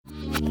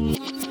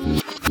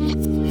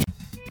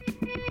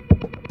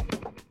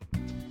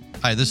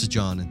Hi, this is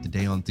John, and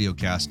today on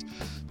Theocast,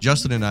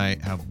 Justin and I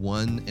have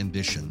one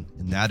ambition,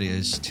 and that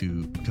is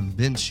to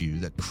convince you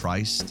that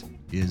Christ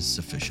is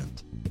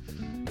sufficient.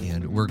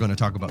 And we're going to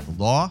talk about the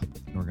law,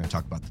 and we're going to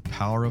talk about the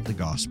power of the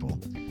gospel.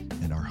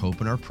 And our hope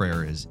and our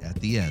prayer is, at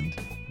the end,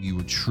 you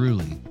would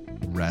truly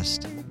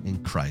rest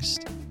in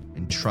Christ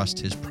and trust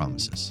his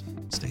promises.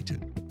 Stay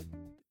tuned.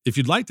 If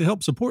you'd like to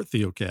help support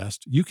Theocast,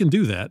 you can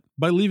do that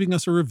by leaving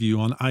us a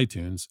review on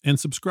iTunes and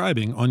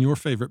subscribing on your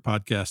favorite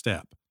podcast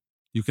app.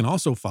 You can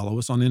also follow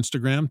us on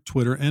Instagram,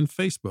 Twitter, and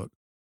Facebook.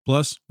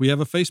 Plus, we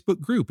have a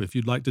Facebook group if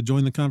you'd like to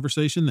join the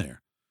conversation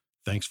there.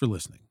 Thanks for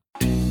listening.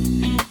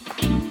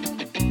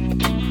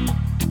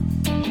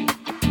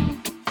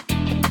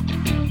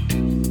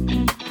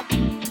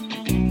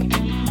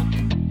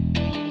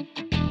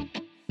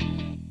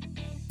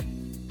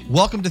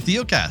 Welcome to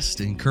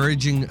Theocast,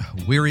 encouraging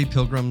weary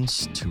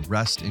pilgrims to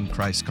rest in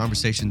Christ.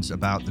 Conversations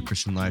about the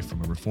Christian life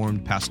from a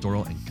reformed,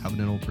 pastoral, and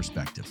covenantal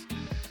perspective.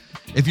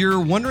 If you're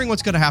wondering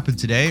what's going to happen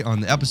today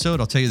on the episode,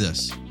 I'll tell you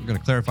this. We're going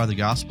to clarify the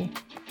gospel,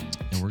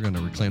 and we're going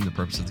to reclaim the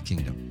purpose of the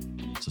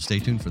kingdom. So stay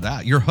tuned for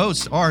that. Your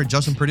hosts are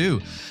Justin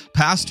Perdue,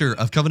 pastor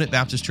of Covenant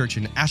Baptist Church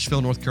in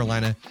Asheville, North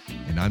Carolina,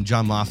 and I'm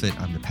John Moffitt.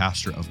 I'm the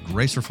pastor of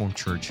Grace Reformed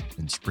Church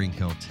in Spring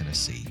Hill,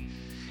 Tennessee.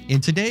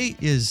 And today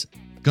is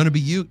going to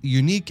be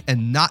unique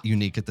and not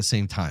unique at the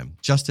same time.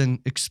 Justin,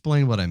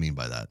 explain what I mean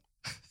by that.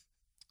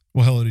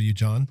 Well, hello to you,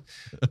 John.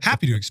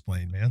 Happy to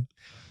explain, man.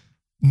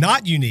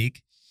 Not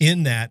unique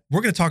in that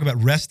we're going to talk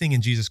about resting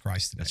in Jesus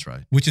Christ today. That's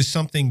right. Which is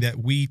something that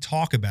we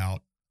talk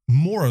about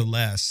more or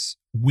less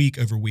week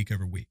over week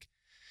over week.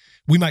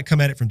 We might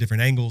come at it from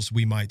different angles.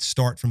 We might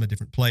start from a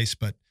different place,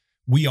 but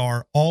we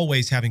are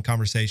always having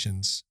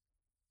conversations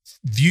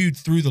viewed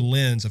through the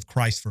lens of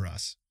Christ for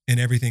us and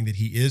everything that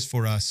he is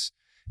for us,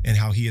 and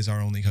how he is our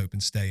only hope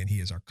and stay, and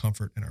he is our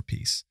comfort and our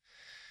peace.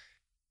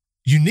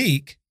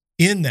 Unique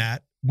in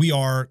that we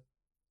are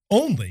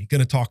only going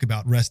to talk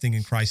about resting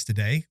in Christ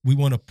today. We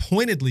want to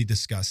pointedly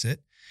discuss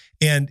it.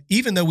 And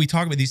even though we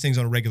talk about these things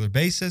on a regular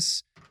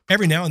basis,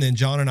 every now and then,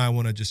 John and I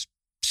want to just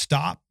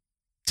stop,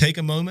 take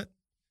a moment.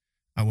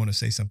 I want to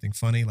say something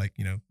funny, like,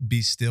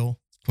 be still,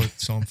 quote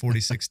Psalm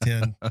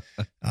 46:10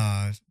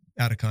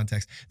 out of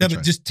context. No,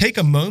 but just take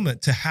a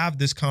moment to have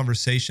this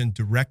conversation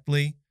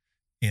directly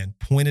and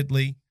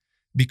pointedly,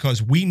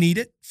 because we need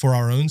it for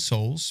our own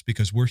souls,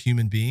 because we're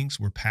human beings,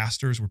 we're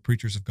pastors, we're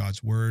preachers of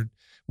God's word.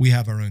 We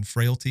have our own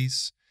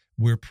frailties.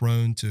 We're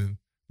prone to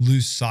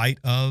lose sight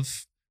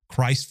of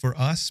Christ for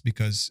us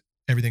because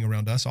everything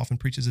around us often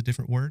preaches a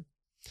different word.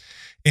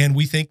 And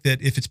we think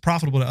that if it's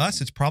profitable to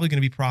us, it's probably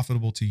going to be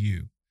profitable to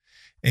you.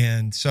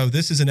 And so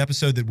this is an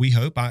episode that we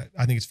hope, I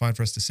think it's fine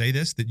for us to say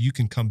this, that you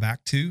can come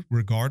back to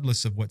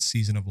regardless of what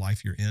season of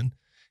life you're in,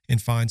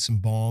 and find some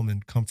balm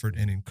and comfort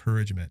and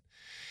encouragement.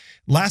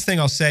 Last thing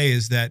I'll say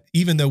is that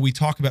even though we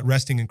talk about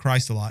resting in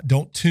Christ a lot,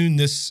 don't tune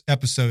this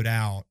episode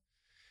out,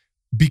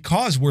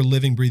 because we're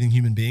living, breathing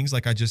human beings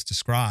like I just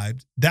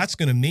described. That's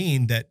going to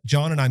mean that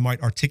John and I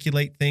might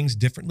articulate things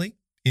differently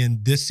in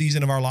this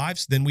season of our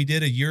lives than we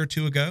did a year or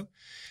two ago.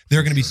 There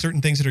are going to be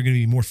certain things that are going to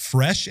be more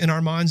fresh in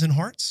our minds and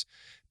hearts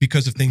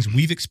because of things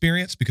we've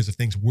experienced, because of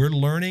things we're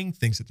learning,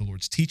 things that the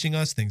Lord's teaching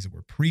us, things that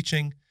we're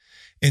preaching.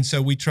 And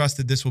so we trust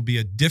that this will be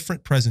a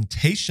different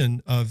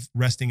presentation of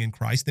resting in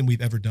Christ than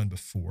we've ever done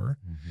before,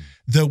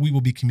 though we will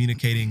be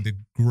communicating the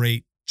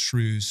great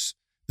truths,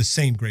 the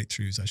same great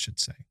truths, I should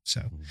say.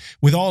 So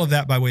with all of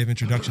that by way of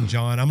introduction,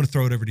 John, I'm going to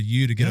throw it over to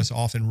you to get us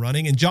off and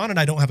running. And John and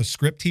I don't have a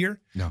script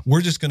here. No.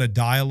 We're just going to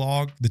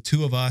dialogue, the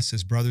two of us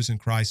as brothers in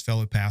Christ,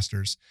 fellow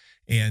pastors,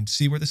 and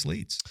see where this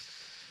leads.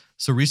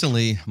 So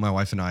recently, my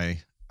wife and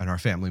I and our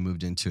family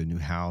moved into a new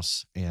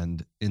house.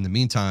 And in the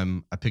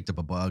meantime, I picked up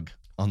a bug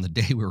on the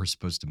day we were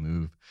supposed to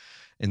move.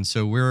 And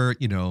so we're,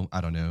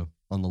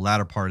 on the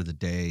latter part of the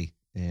day,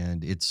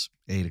 and it's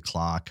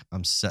 8:00.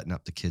 I'm setting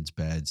up the kids'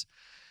 beds,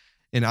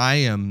 and I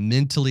am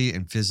mentally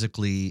and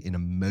physically and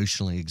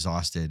emotionally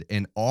exhausted.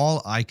 And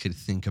all I could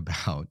think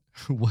about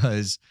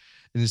was,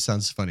 and it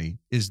sounds funny,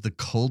 is the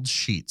cold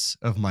sheets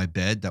of my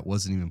bed that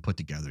wasn't even put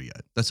together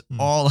yet. That's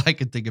all I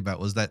could think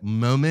about was that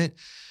moment.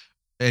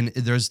 And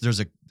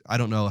I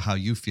don't know how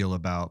you feel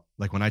about,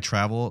 like, when I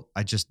travel,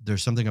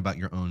 there's something about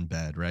your own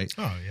bed, right?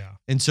 Oh, yeah.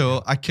 And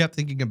so I kept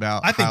thinking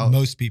about I think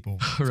most people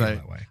feel right.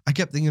 that way. I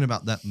kept thinking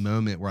about that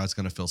moment where I was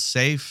going to feel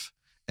safe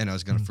and I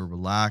was going to feel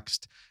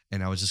relaxed,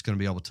 and I was just going to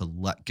be able to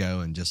let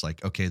go and just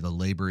like, okay, the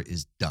labor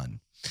is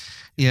done.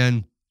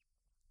 And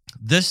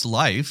this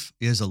life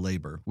is a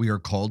labor. We are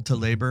called to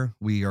labor.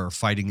 We are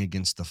fighting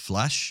against the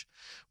flesh.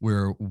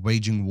 We're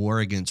waging war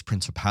against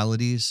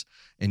principalities,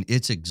 and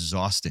it's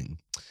exhausting.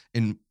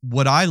 And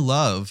what I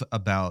love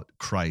about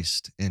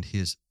Christ and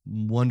his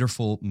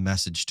wonderful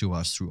message to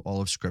us through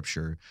all of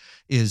Scripture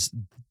is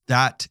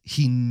that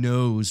he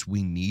knows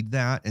we need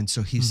that. And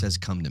so he says,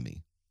 come to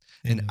me.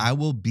 And I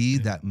will be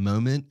that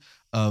moment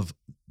of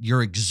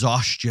your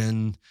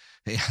exhaustion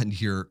and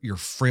your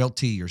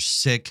frailty, you're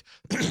sick,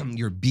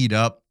 you're beat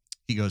up.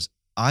 He goes,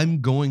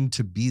 I'm going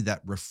to be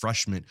that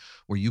refreshment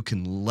where you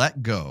can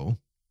let go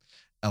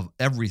of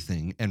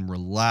everything and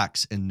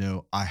relax and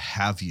know I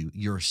have you.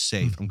 You're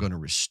safe. I'm going to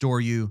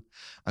restore you.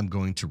 I'm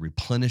going to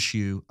replenish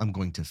you. I'm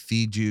going to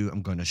feed you.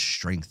 I'm going to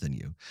strengthen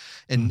you.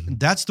 And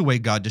that's the way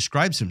God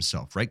describes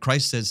himself, right?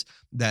 Christ says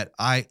that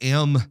I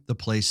am the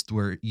place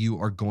where you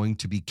are going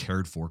to be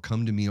cared for.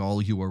 Come to me,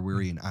 all you are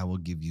weary, and I will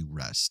give you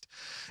rest.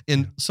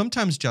 And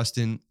sometimes,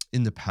 Justin,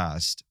 in the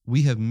past,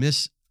 we have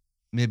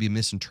maybe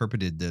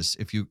misinterpreted this.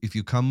 If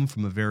you come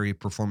from a very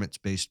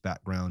performance-based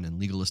background and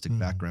legalistic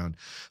background,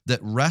 that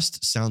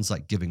rest sounds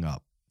like giving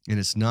up, and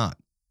it's not.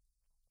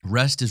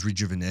 Rest is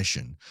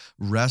rejuvenation.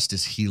 Rest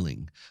is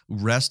healing.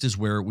 Rest is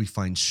where we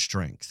find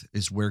strength,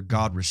 is where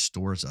God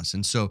restores us.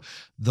 And so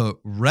the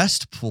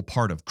restful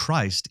part of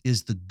Christ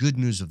is the good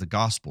news of the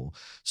gospel.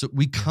 So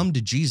we come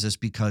to Jesus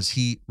because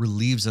he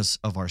relieves us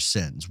of our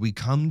sins. We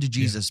come to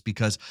Jesus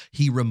because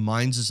he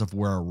reminds us of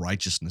where our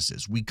righteousness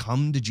is. We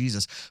come to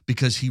Jesus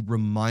because he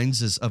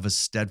reminds us of a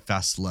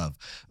steadfast love.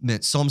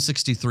 Psalm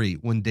 63,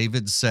 when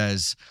David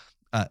says,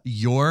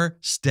 your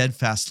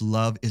steadfast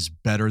love is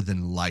better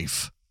than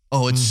life.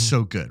 Oh, it's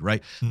so good,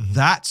 right?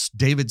 That's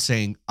David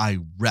saying, I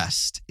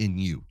rest in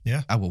you.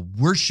 Yeah. I will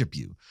worship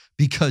you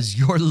because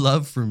your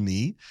love for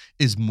me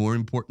is more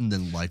important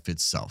than life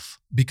itself.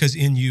 Because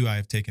in you, I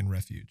have taken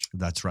refuge.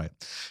 That's right.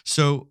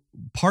 So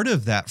part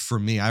of that for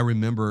me, I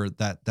remember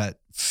that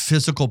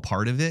physical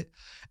part of it,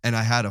 and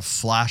I had a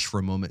flash for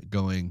a moment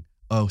going,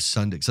 oh,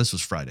 Sunday, because this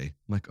was Friday.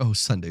 I'm like, oh,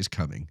 Sunday's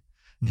coming,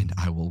 and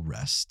I will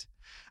rest.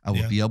 I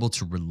will be able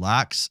to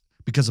relax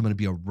because I'm going to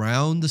be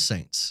around the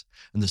saints,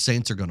 and the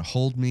saints are going to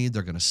hold me.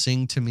 They're going to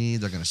sing to me.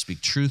 They're going to speak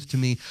truth to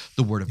me.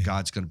 The word of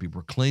God's going to be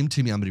proclaimed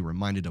to me. I'm going to be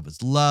reminded of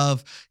his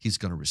love. He's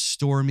going to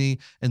restore me.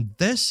 And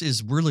this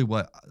is really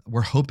what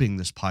we're hoping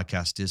this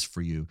podcast is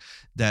for you,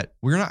 that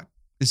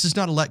this is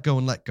not a let go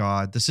and let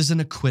God. This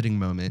isn't a quitting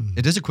moment.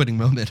 It is a quitting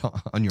moment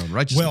on your own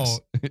righteousness.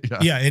 Well,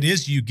 it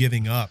is you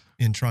giving up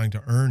in trying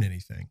to earn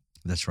anything.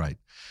 That's right.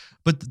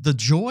 But the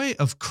joy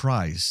of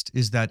Christ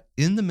is that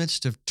in the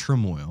midst of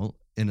turmoil,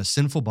 in a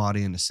sinful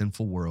body, in a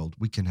sinful world,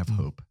 we can have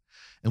hope,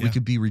 and we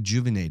can be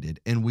rejuvenated,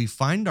 and we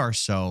find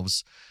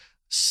ourselves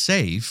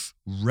safe,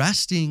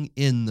 resting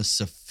in the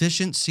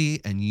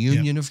sufficiency and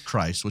union of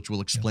Christ, which we'll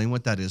explain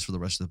what that is for the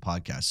rest of the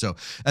podcast. So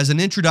as an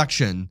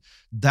introduction,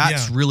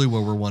 that's really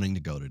where we're wanting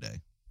to go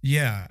today.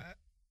 Yeah.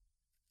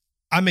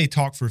 I may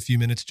talk for a few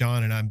minutes,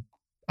 John, and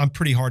I'm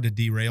pretty hard to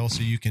derail,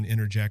 so you can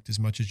interject as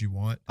much as you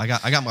want. I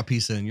got my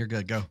piece in. You're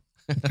good. Go.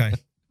 Okay.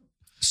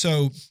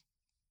 So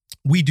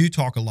we do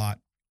talk a lot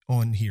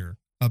on here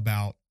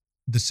about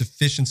the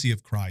sufficiency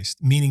of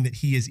Christ, meaning that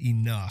he is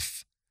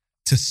enough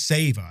to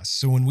save us.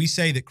 So when we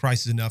say that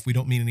Christ is enough, we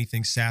don't mean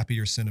anything sappy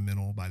or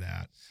sentimental by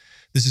that.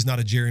 This is not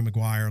a Jerry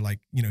Maguire, like,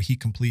 he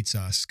completes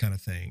us kind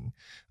of thing.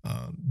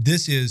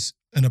 This is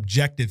an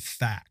objective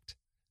fact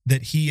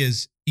that he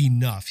is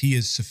enough. He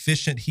is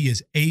sufficient. He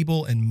is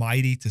able and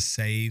mighty to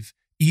save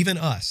even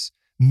us,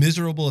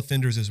 miserable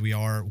offenders as we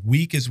are,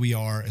 weak as we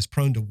are, as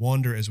prone to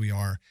wander as we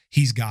are.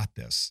 He's got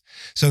this.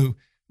 So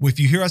if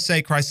you hear us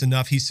say Christ is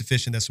enough, he's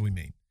sufficient, that's what we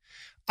mean.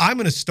 I'm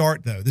going to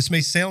start, though. This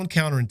may sound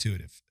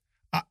counterintuitive.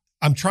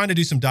 I'm trying to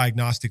do some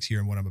diagnostics here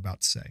in what I'm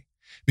about to say,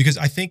 because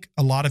I think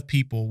a lot of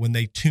people, when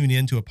they tune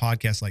into a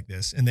podcast like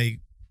this and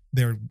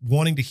they're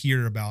wanting to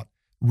hear about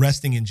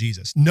resting in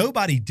Jesus,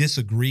 nobody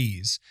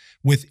disagrees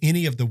with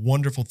any of the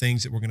wonderful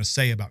things that we're going to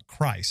say about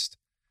Christ,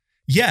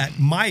 yet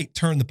might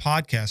turn the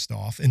podcast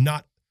off and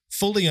not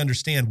fully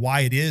understand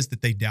why it is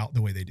that they doubt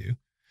the way they do,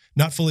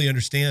 not fully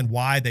understand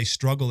why they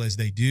struggle as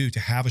they do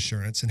to have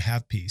assurance and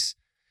have peace.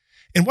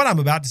 And what I'm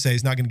about to say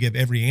is not going to give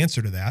every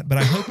answer to that, but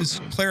I hope it's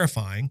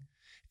clarifying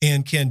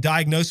and can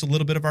diagnose a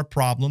little bit of our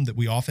problem that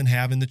we often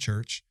have in the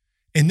church.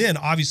 And then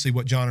obviously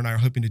what John and I are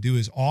hoping to do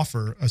is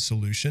offer a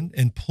solution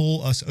and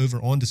pull us over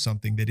onto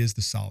something that is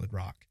the solid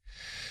rock.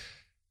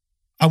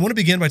 I want to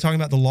begin by talking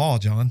about the law,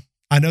 John.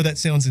 I know that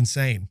sounds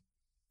insane.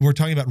 We're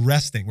talking about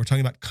resting. We're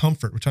talking about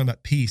comfort. We're talking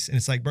about peace. And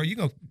it's like, bro, you're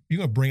going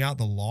to bring out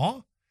the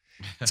law?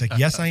 It's like,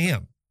 yes, I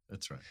am.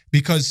 That's right.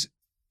 Because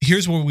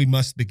here's where we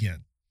must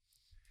begin.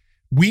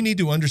 We need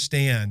to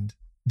understand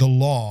the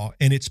law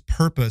and its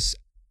purpose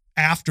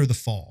after the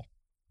fall.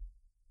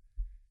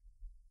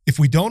 If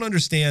we don't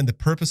understand the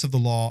purpose of the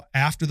law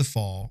after the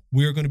fall,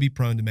 we're going to be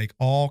prone to make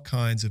all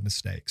kinds of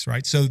mistakes,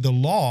 right? So the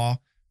law,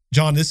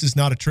 John, this is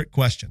not a trick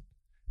question.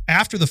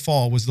 After the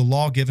fall, was the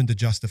law given to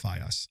justify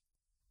us?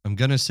 I'm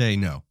going to say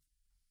no.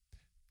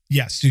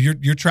 Yes, so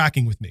you're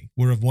tracking with me.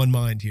 We're of one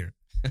mind here.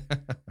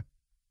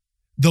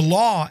 The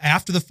law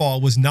after the fall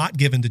was not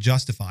given to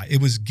justify.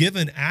 It was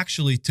given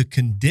actually to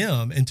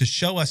condemn and to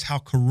show us how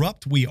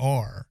corrupt we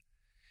are,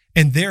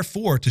 and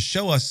therefore to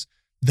show us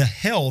the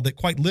hell that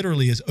quite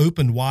literally is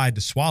opened wide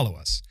to swallow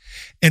us.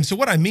 And so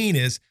what I mean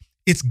is,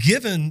 it's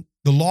given,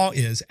 the law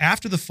is,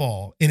 after the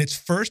fall, in its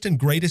first and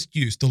greatest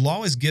use, the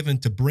law is given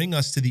to bring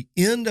us to the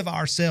end of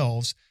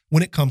ourselves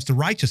when it comes to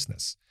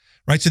righteousness,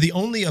 right? So the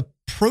only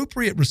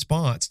appropriate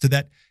response to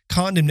that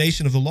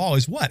condemnation of the law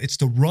is what? It's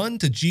to run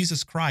to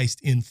Jesus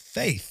Christ in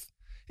faith.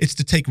 It's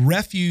to take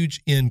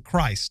refuge in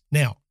Christ.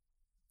 Now,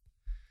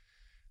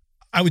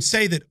 I would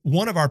say that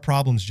one of our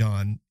problems,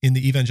 John, in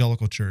the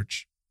evangelical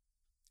church,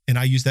 and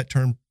I use that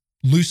term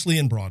loosely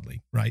and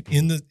broadly, right,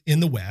 in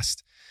the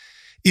West,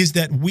 is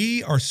that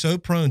we are so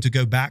prone to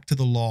go back to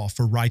the law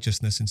for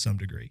righteousness in some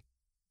degree,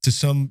 in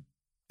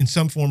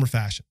some form or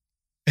fashion,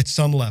 at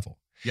some level.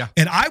 Yeah.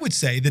 And I would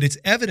say that it's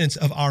evidence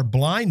of our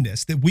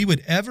blindness that we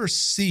would ever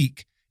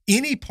seek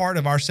any part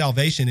of our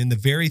salvation in the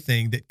very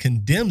thing that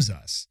condemns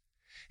us.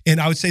 And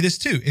I would say this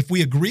too, if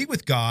we agree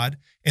with God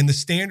and the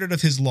standard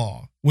of his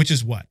law, which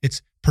is what?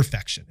 It's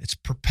perfection. It's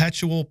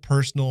perpetual,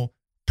 personal,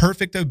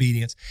 perfect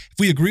obedience. If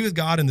we agree with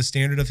God and the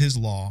standard of his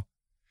law,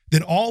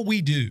 then all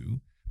we do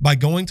by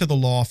going to the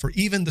law for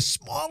even the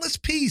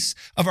smallest piece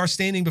of our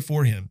standing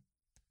before him,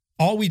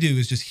 all we do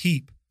is just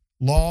heap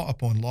law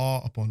upon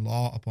law upon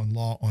law upon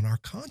law on our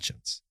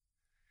conscience.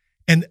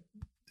 And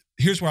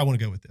here's where I want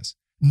to go with this.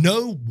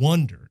 No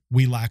wonder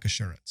we lack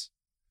assurance.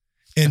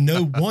 And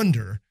no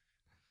wonder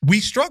we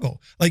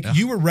struggle. Like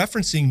you were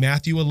referencing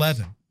Matthew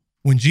 11,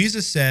 when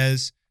Jesus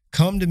says,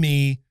 come to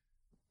me,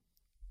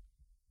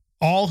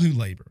 all who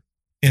labor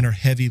and are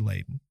heavy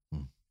laden,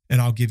 and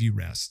I'll give you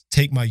rest.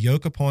 Take my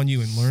yoke upon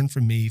you and learn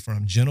from me, for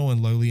I'm gentle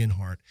and lowly in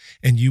heart,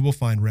 and you will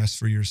find rest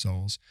for your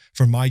souls.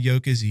 For my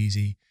yoke is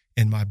easy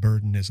and my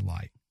burden is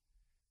light.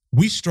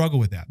 We struggle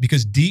with that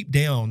because deep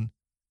down,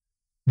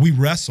 we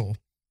wrestle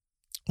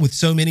with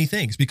so many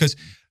things because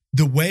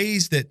the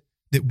ways that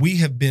we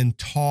have been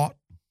taught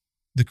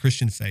the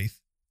Christian faith,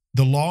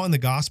 the law and the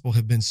gospel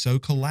have been so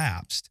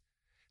collapsed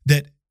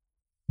that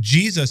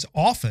Jesus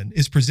often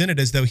is presented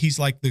as though he's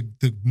like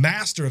the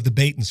master of the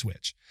bait and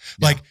switch.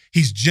 Like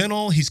he's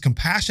gentle, he's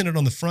compassionate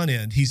on the front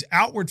end, he's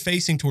outward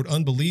facing toward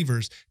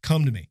unbelievers.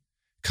 Come to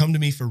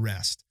me for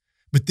rest.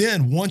 But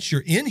then once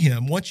you're in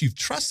him, once you've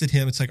trusted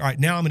him, it's like, all right,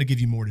 now I'm going to give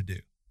you more to do.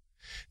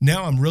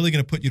 Now I'm really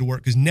going to put you to work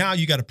because now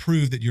you got to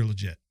prove that you're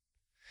legit.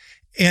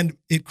 And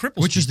it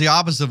cripples Which is the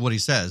opposite of what he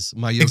says.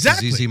 My yoke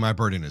is easy, my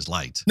burden is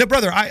light. No,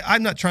 brother,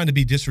 I'm not trying to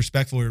be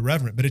disrespectful or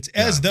irreverent, but it's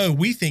as though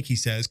we think he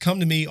says, come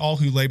to me, all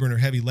who labor and are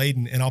heavy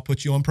laden, and I'll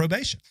put you on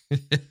probation.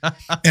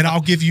 And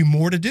I'll give you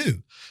more to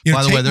do.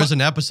 By the way, there's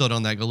an episode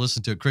on that. Go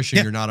listen to it.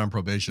 Christian, you're not on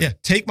probation. Yeah,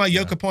 take my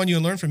yoke upon you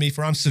and learn from me,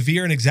 for I'm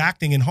severe and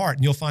exacting in heart,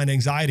 and you'll find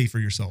anxiety for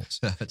your souls.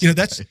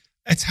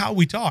 That's how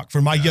we talk. For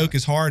my yoke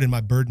is hard and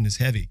my burden is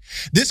heavy.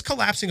 This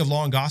collapsing of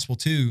law and gospel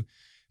too,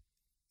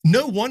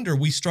 no wonder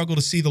we struggle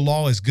to see the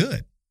law as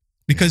good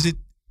because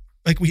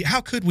how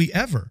could we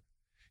ever?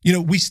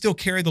 We still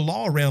carry the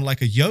law around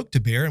like a yoke to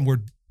bear,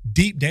 and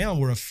deep down,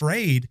 we're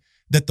afraid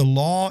that the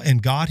law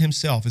and God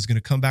himself is going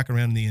to come back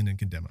around in the end and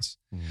condemn us.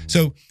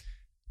 So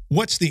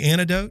what's the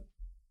antidote?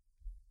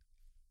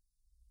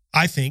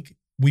 I think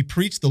we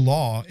preach the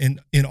law in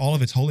all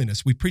of its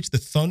holiness. We preach the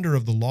thunder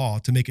of the law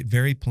to make it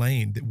very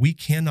plain that we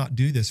cannot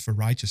do this for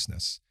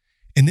righteousness.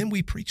 And then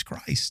we preach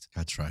Christ.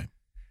 That's right.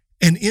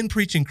 And in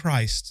preaching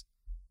Christ,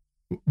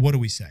 what do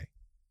we say?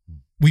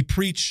 We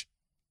preach,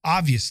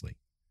 obviously,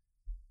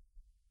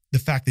 the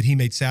fact that he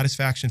made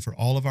satisfaction for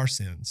all of our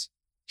sins.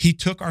 He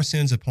took our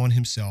sins upon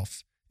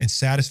himself and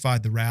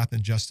satisfied the wrath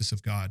and justice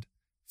of God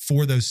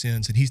for those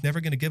sins, and he's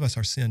never going to give us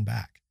our sin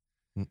back.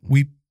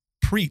 We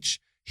preach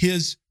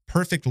his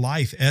perfect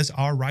life as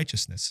our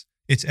righteousness.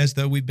 It's as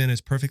though we've been as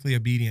perfectly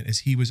obedient as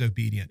he was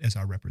obedient as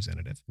our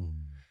representative.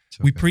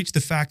 We preach the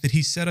fact that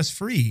he set us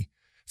free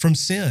from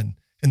sin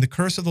and the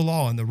curse of the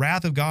law and the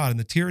wrath of God and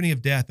the tyranny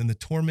of death and the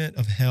torment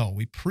of hell.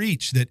 We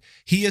preach that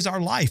he is our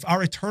life,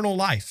 our eternal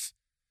life.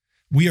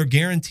 We are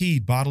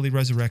guaranteed bodily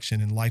resurrection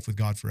and life with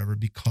God forever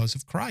because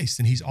of Christ.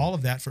 And he's all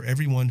of that for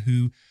everyone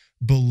who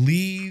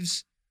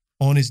believes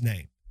on his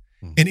name.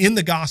 And in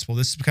the gospel,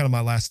 this is kind of my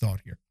last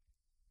thought here.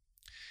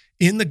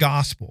 In the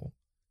gospel,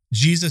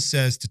 Jesus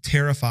says to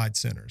terrified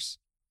sinners,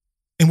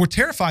 and we're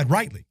terrified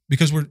rightly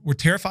because we're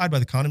terrified by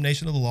the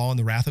condemnation of the law and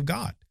the wrath of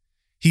God.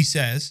 He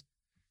says,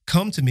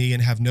 come to me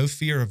and have no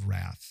fear of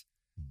wrath.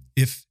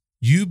 If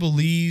you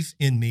believe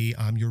in me,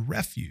 I'm your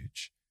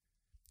refuge.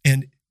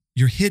 And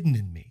you're hidden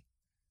in me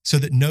so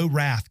that no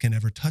wrath can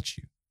ever touch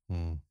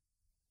you.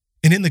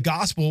 And in the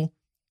gospel,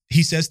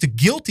 he says to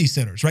guilty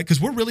sinners, right?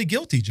 Because we're really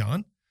guilty,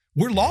 John.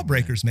 We're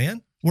lawbreakers,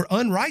 man. We're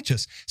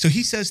unrighteous. So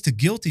he says to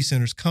guilty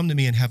sinners, come to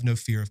me and have no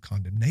fear of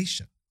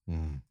condemnation.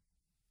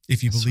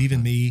 If you believe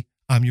in me,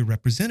 I'm your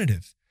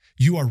representative.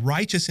 You are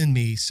righteous in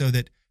me so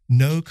that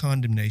no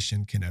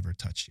condemnation can ever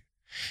touch you.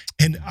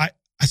 And I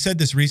said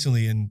this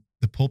recently in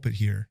the pulpit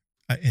here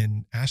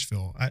in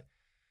Asheville.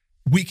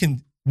 We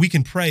can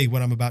pray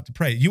what I'm about to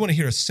pray. You want to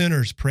hear a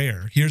sinner's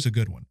prayer? Here's a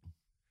good one.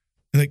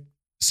 Like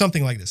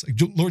something like this. Like,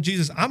 Lord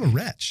Jesus, I'm a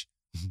wretch.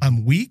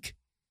 I'm weak.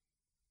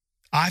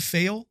 I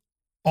fail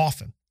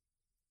often.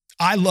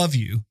 I love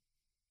you,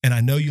 and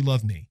I know you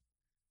love me.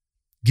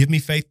 Give me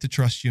faith to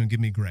trust you and give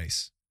me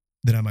grace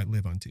that I might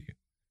live unto you.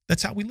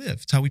 That's how we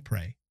live. It's how we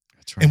pray.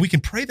 That's right. And we can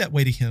pray that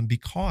way to him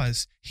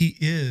because he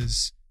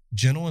is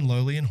gentle and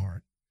lowly in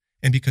heart,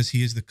 and because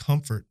he is the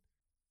comfort,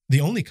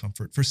 the only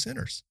comfort for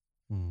sinners.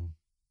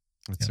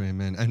 That's right,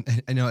 man.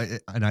 And I know,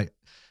 and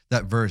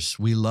that verse,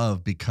 we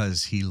love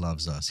because he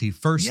loves us. He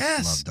first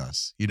loved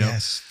us, you know?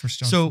 Yes. 1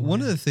 John So 4,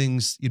 one of the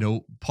things, you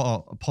know,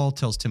 Paul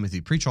tells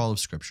Timothy, preach all of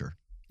Scripture,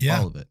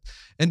 all of it.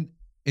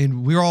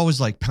 And we're always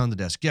like pound the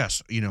desk.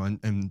 Yes. You know,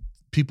 and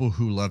people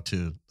who love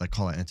to like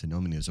call it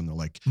antinomianism, they're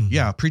like,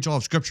 yeah, preach all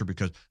of Scripture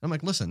because I'm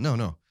like, listen,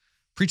 no.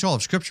 Preach all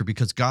of Scripture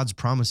because God's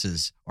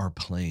promises are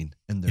plain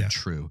and they're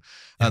true.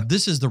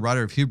 This is the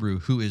writer of Hebrew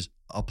who is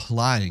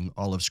applying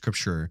all of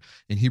Scripture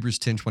in Hebrews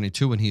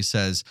 10:22 when he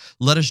says,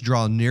 let us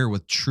draw near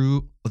with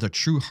a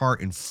true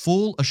heart and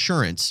full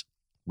assurance,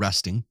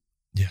 resting.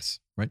 Yes.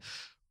 Right?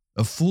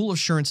 A full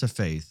assurance of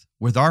faith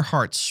with our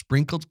hearts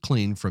sprinkled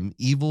clean from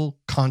evil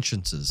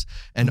consciences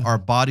and our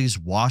bodies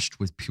washed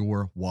with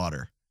pure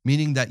water,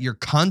 meaning that your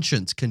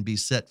conscience can be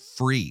set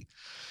free.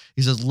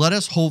 He says, let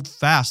us hold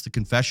fast the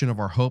confession of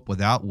our hope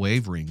without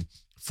wavering,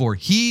 for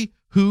he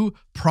who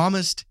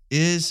promised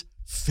is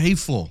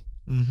faithful.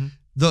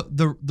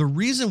 The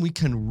reason we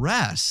can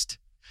rest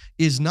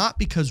is not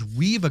because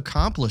we've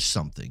accomplished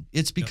something.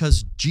 It's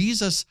because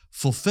Jesus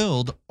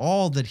fulfilled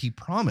all that he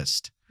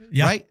promised,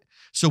 right?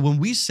 So when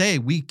we say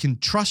we can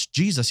trust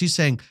Jesus, he's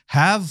saying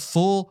have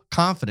full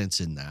confidence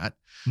in that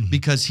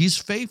because he's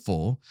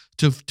faithful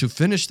to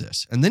finish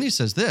this. And then he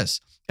says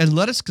this, and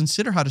let us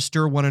consider how to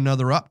stir one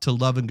another up to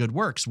love and good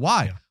works.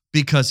 Why?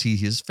 Because he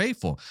is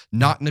faithful,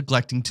 not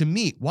neglecting to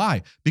meet.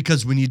 Why?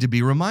 Because we need to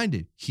be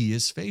reminded he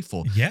is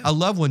faithful. I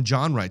love when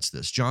John writes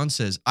this. John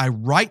says, I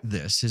write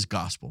this, his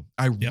gospel.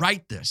 I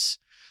write this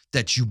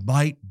that you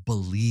might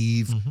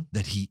believe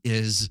that he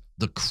is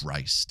the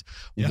Christ.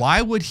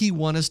 Why would he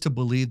want us to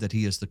believe that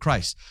he is the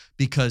Christ?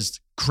 Because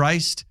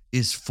Christ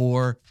is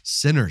for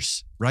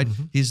sinners, right?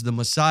 He's the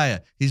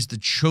Messiah. He's the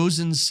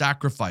chosen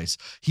sacrifice.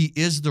 He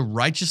is the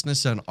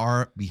righteousness on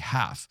our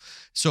behalf.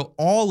 So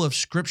all of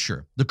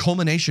Scripture, the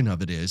culmination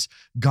of it is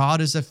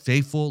God is a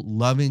faithful,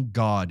 loving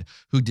God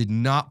who did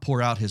not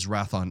pour out his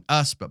wrath on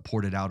us, but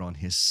poured it out on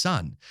his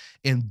Son.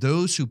 And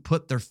those who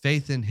put their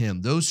faith in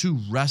him, those who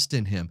rest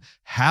in him,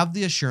 have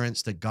the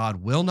assurance that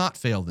God will not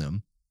fail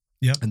them,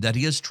 and that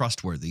he is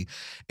trustworthy,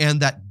 and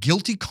that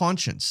guilty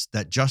conscience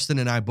that Justin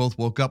and I both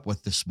woke up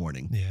with this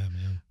morning.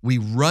 We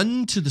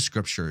run to the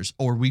Scriptures,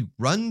 or we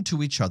run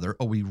to each other,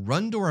 or we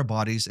run to our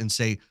bodies and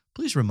say,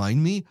 please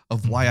remind me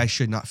of why I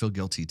should not feel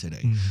guilty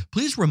today.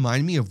 Please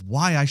remind me of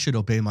why I should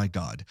obey my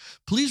God.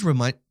 Please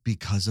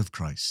because of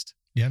Christ.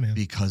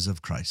 Because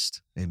of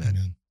Christ.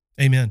 Amen.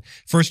 Amen.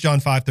 1 John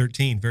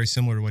 5:13, very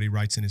similar to what he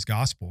writes in his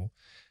gospel.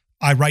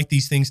 I write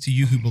these things to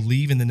you who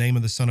believe in the name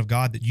of the Son of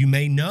God, that you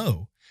may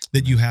know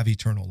that you have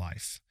eternal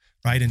life,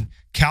 right? And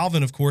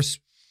Calvin, of course,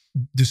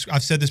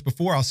 I've said this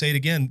before, I'll say it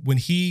again. When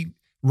he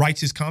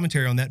writes his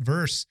commentary on that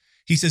verse,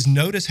 he says,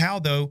 notice how,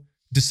 though,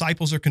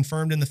 disciples are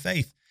confirmed in the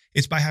faith.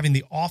 It's by having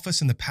the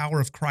office and the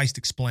power of Christ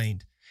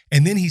explained.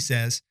 And then he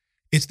says,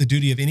 it's the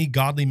duty of any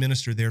godly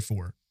minister,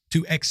 therefore,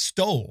 to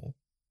extol,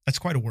 that's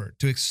quite a word,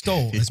 to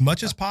extol as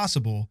much as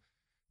possible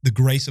the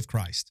grace of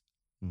Christ,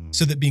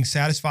 so that being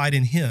satisfied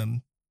in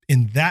him,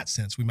 in that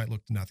sense, we might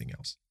look to nothing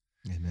else.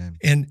 Amen.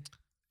 And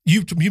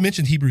you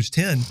mentioned Hebrews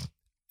 10,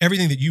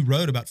 everything that you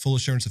wrote about full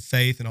assurance of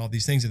faith and all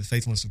these things and the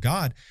faithfulness of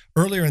God.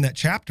 Earlier in that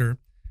chapter,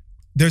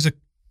 there's a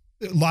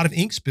lot of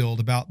ink spilled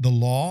about the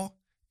law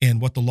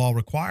and what the law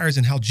requires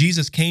and how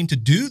Jesus came to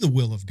do the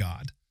will of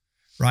God,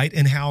 right?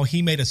 And how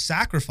he made a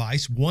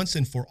sacrifice once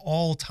and for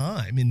all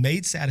time and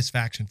made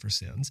satisfaction for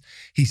sins.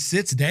 He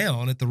sits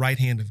down at the right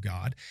hand of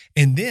God.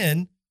 And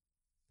then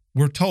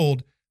we're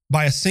told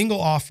by a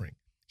single offering,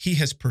 he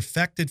has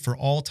perfected for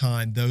all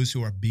time those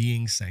who are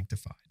being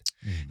sanctified.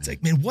 Amen. It's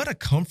like, man, what a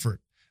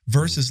comfort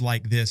verses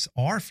like this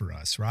are for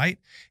us, right?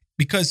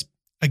 Because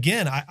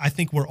again, I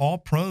think we're all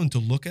prone to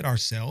look at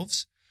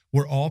ourselves.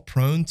 We're all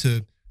prone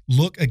to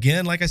look,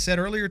 again, like I said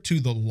earlier, to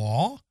the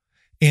law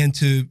and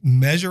to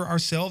measure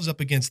ourselves up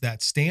against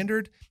that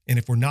standard. And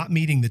if we're not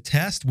meeting the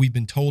test, we've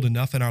been told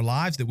enough in our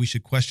lives that we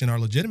should question our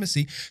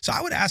legitimacy. So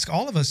I would ask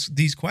all of us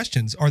these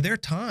questions. Are there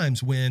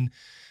times when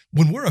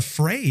we're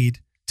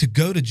afraid to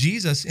go to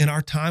Jesus in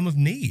our time of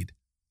need?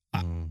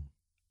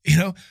 You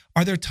know,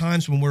 are there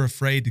times when we're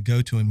afraid to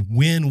go to him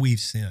when we've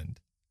sinned?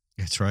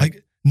 That's right.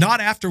 Like,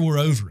 not after we're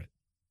over it,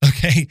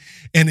 okay?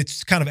 And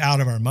it's kind of out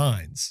of our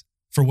minds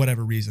for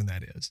whatever reason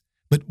that is.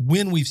 But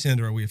when we've sinned,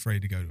 are we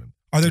afraid to go to him?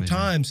 Are there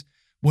times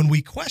when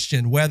we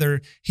question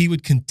whether he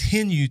would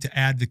continue to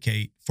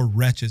advocate for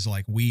wretches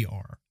like we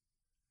are?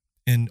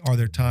 And are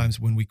there times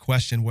when we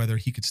question whether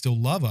he could still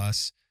love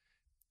us,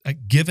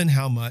 given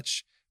how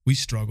much we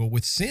struggle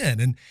with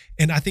sin?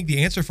 And I think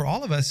the answer for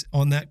all of us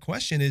on that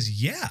question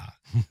is, yeah,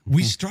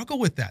 we struggle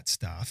with that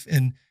stuff.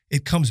 And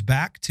it comes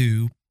back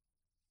to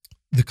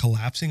the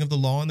collapsing of the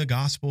law and the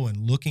gospel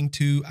and looking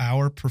to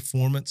our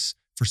performance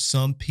for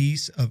some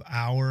piece of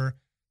our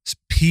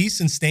peace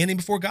and standing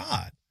before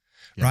God,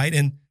 right?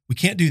 And we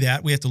can't do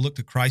that. We have to look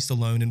to Christ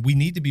alone. And we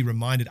need to be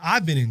reminded.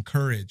 I've been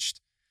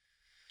encouraged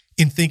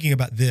in thinking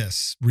about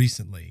this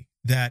recently,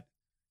 that,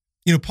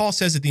 you know, Paul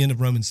says at the end of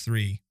Romans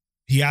 3,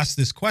 he asks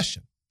this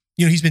question.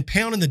 You know, he's been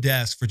pounding the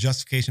desk for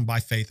justification by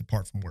faith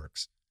apart from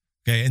works.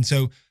 Okay. And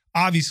so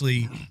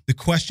obviously the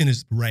question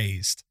is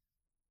raised.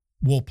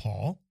 well,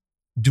 Paul,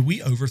 do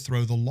we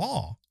overthrow the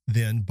law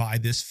then by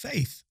this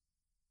faith?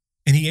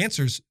 And he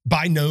answers,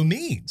 by no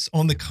means.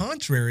 On the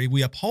contrary,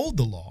 we uphold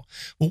the law.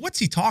 Well, what's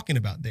he talking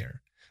about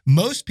there?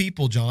 Most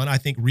people, John, I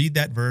think, read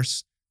that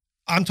verse.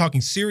 I'm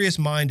talking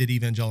serious-minded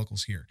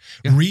evangelicals here.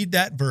 Yeah. Read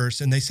that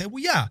verse and they say,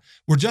 well, yeah,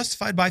 we're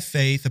justified by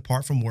faith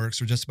apart from works.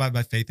 We're justified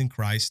by faith in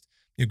Christ,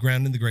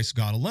 grounded in the grace of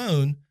God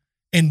alone.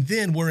 And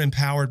then we're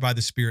empowered by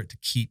the Spirit to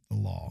keep the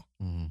law.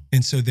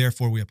 And so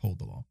therefore we uphold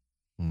the law.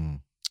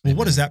 Well,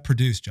 what does that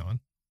produce, John?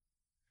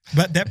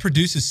 But that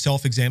produces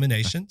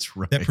self-examination. That's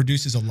right. That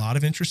produces a lot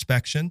of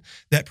introspection.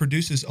 That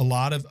produces a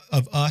lot of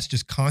us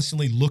just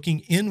constantly looking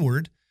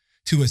inward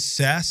to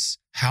assess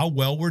how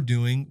well we're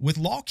doing with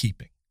law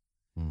keeping.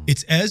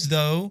 It's as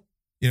though,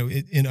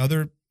 in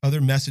other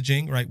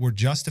messaging, right? We're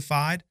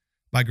justified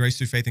by grace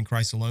through faith in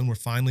Christ alone. We're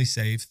finally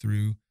saved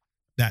through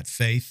that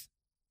faith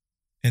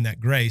and that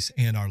grace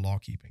and our law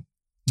keeping.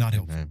 Not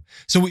helpful. Amen.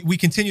 So we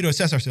continue to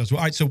assess ourselves. Well,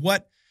 all right, so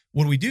what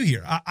do we do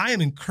here? I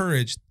am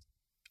encouraged.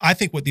 I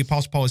think what the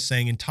Apostle Paul is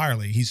saying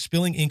entirely, he's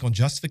spilling ink on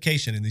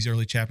justification in these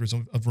early chapters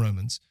of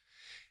Romans.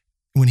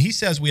 When he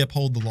says we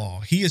uphold the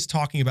law, he is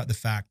talking about the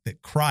fact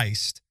that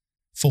Christ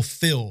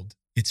fulfilled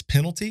its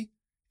penalty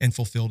and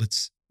fulfilled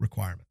its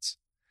requirements.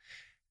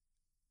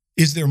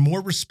 Is there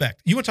more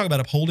respect? You want to talk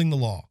about upholding the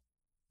law.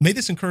 May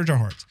this encourage our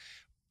hearts.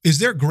 Is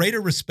there greater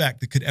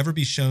respect that could ever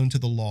be shown to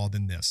the law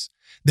than this?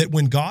 That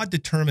when God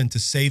determined to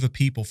save a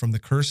people from the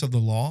curse of the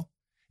law,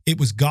 it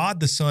was God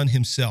the Son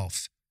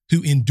himself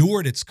who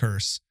endured its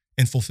curse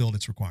and fulfilled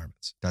its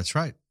requirements. That's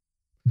right.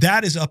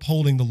 That is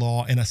upholding the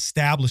law and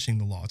establishing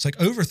the law. It's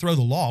like overthrow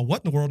the law.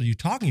 What in the world are you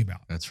talking about?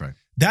 That's right.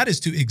 That is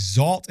to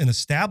exalt and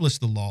establish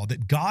the law,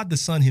 that God the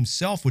Son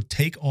himself would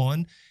take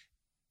on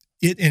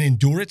it and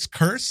endure its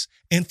curse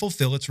and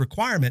fulfill its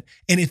requirement.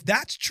 And if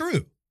that's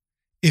true,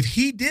 if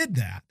he did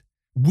that,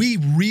 we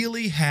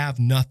really have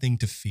nothing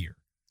to fear.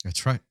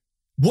 That's right.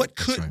 What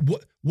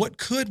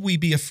could we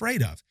be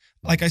afraid of?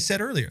 Like I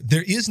said earlier,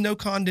 there is no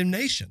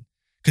condemnation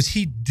because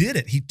he did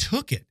it. He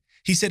took it.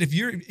 He said,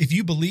 if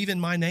you believe in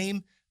my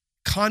name,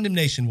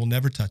 condemnation will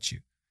never touch you.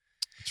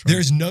 That's right.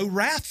 There's no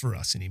wrath for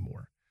us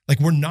anymore. Like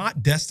we're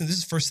not destined, this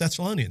is 1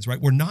 Thessalonians, right?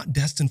 We're not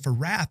destined for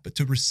wrath, but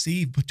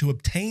to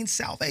obtain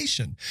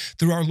salvation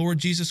through our Lord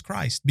Jesus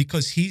Christ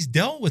because he's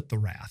dealt with the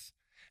wrath.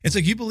 It's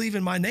like you believe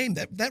in my name,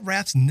 that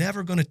wrath's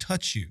never going to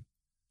touch you,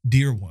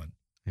 dear one.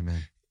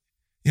 Amen.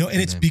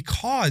 And it's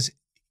because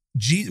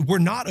we're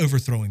not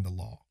overthrowing the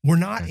law. We're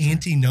not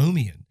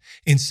antinomian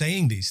in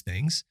saying these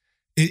things.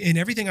 In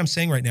everything I'm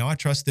saying right now, I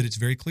trust that it's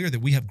very clear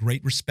that we have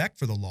great respect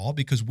for the law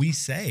because we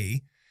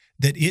say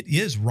that it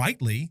is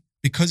rightly,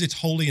 because it's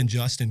holy and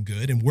just and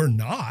good, and we're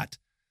not.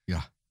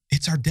 Yeah.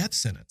 It's our death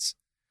sentence.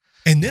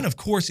 And then, of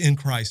course, in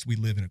Christ, we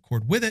live in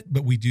accord with it,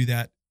 but we do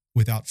that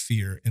without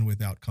fear and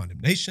without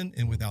condemnation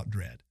and without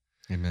dread.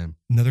 Amen.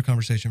 Another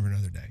conversation for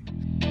another day.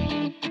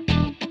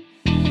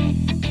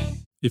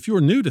 If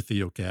you're new to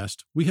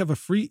Theocast, we have a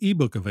free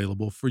ebook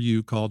available for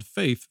you called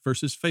Faith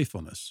versus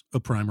Faithfulness, a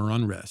primer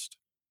on rest.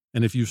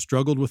 And if you've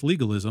struggled with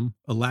legalism,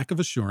 a lack of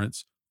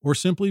assurance, or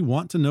simply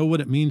want to know what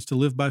it means to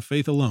live by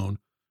faith alone,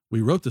 we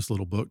wrote this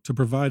little book to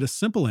provide a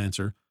simple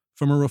answer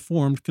from a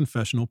Reformed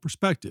confessional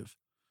perspective.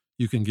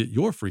 You can get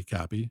your free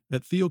copy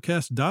at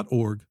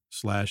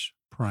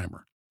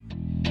theocast.org/primer.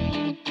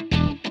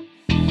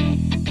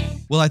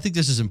 Well, I think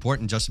this is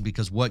important, Justin,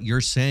 because what you're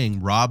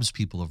saying robs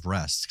people of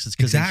rest. Because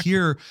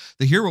Exactly.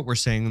 they hear what we're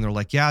saying and they're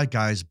like, yeah,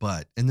 guys,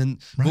 but. And then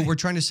what we're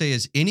trying to say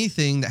is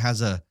anything that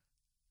has a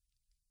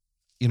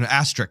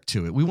asterisk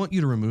to it, we want you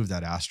to remove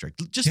that asterisk.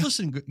 Just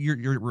listen, you're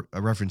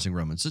referencing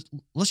Romans.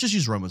 Let's just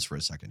use Romans for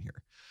a second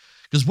here.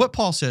 Because what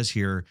Paul says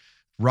here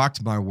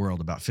rocked my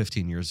world about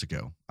 15 years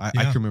ago. I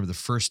can remember the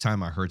first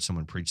time I heard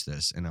someone preach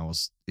this, and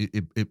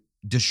it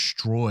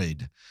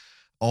destroyed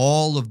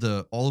all of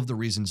the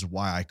reasons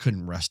why I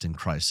couldn't rest in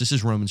Christ. This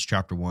is Romans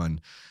chapter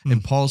 1.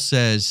 And Paul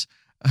says,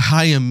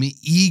 I am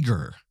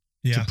eager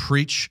to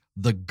preach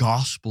the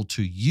gospel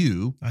to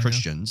you,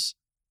 Christians,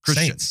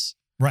 Saints.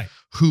 Right.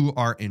 who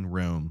are in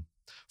Rome.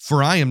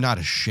 For I am not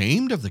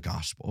ashamed of the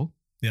gospel.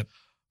 Yep.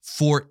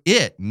 For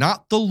it,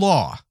 not the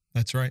law.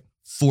 That's right.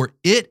 For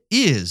it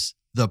is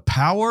the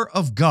power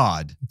of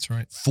God. That's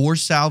right. For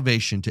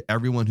salvation to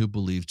everyone who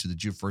believes, to the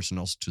Jew first and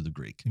also to the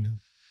Greek. Amen.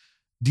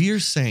 Dear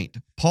saint,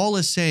 Paul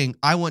is saying,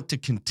 I want to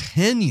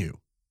continue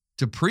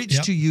to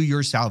preach to you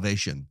your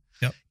salvation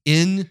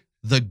in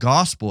the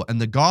gospel. And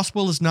the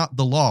gospel is not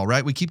the law,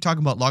 right? We keep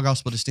talking about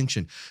law-gospel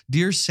distinction.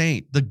 Dear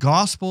saint, the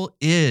gospel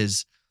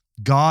is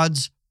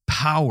God's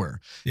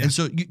power. Yeah. And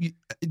so you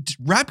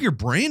wrap your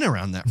brain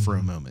around that for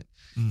a moment.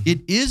 Mm-hmm.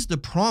 It is the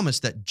promise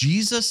that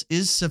Jesus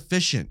is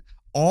sufficient.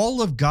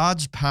 All of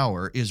God's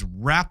power is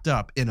wrapped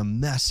up in a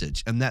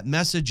message, and that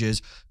message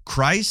is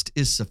Christ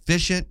is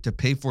sufficient to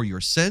pay for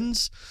your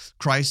sins.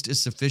 Christ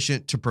is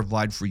sufficient to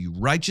provide for you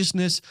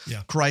righteousness.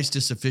 Yeah. Christ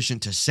is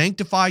sufficient to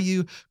sanctify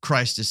you.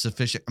 Christ is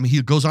sufficient. I mean,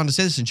 he goes on to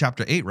say this in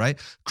chapter 8, right?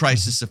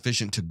 Christ is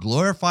sufficient to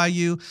glorify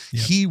you.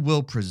 Yep. He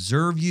will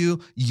preserve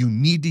you. You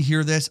need to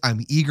hear this.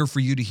 I'm eager for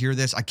you to hear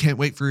this. I can't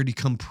wait for you to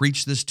come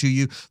preach this to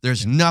you.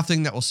 There's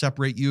nothing that will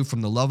separate you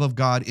from the love of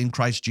God in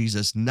Christ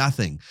Jesus.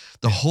 Nothing.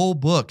 The whole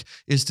book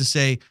is to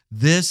say,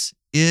 this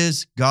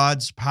is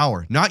God's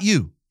power, not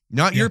you,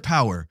 not your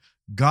power.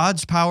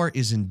 God's power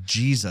is in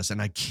Jesus.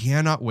 And I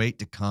cannot wait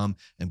to come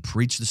and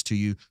preach this to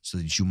you so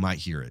that you might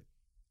hear it.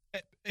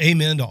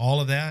 Amen to all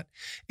of that.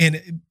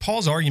 And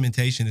Paul's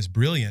argumentation is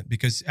brilliant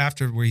because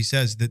after where he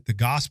says that the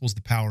gospel is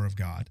the power of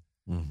God,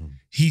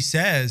 he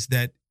says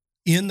that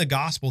in the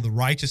gospel, the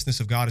righteousness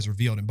of God is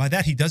revealed. And by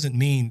that, he doesn't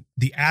mean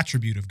the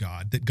attribute of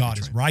God, that God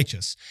is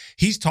righteous.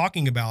 He's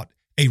talking about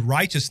a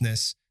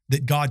righteousness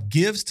that God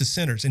gives to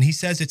sinners. And he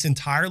says it's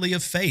entirely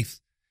of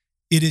faith.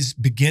 It is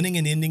beginning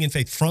and ending in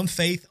faith, from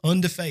faith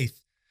unto faith.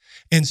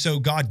 And so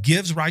God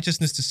gives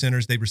righteousness to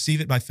sinners. They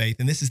receive it by faith.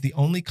 And this is the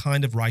only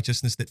kind of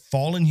righteousness that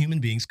fallen human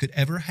beings could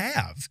ever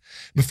have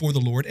before the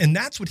Lord. And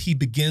that's what he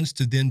begins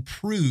to then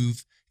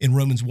prove in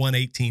Romans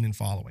 1:18 and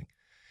following.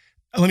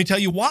 Let me tell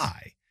you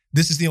why.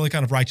 This is the only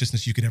kind of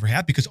righteousness you could ever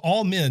have, because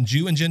all men,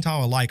 Jew and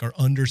Gentile alike, are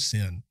under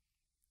sin.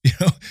 You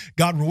know,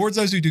 God rewards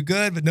those who do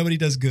good, but nobody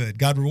does good.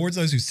 God rewards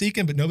those who seek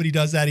him, but nobody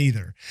does that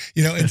either.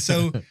 You know, and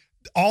so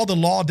all the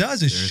law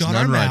does is shut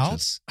our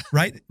mouths,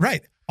 right?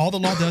 Right. All the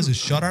law does is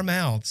shut our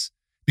mouths,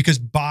 because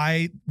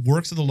by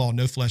works of the law,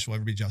 no flesh will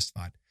ever be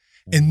justified.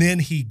 And then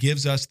he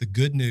gives us the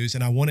good news.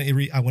 And I want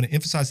to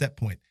emphasize that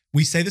point.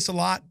 We say this a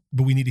lot,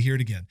 but we need to hear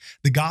it again.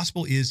 The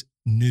gospel is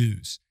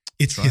news.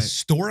 It's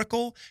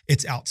historical.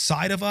 It's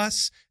outside of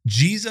us.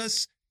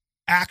 Jesus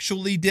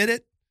actually did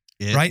it.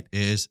 It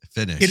is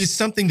finished. It is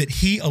something that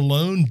he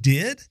alone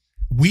did.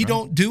 We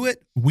don't do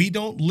it. We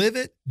don't live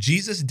it.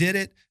 Jesus did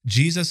it.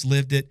 Jesus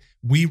lived it.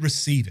 We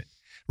receive it,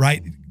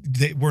 right?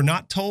 We're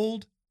not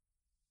told.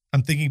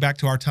 I'm thinking back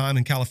to our time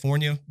in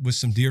California with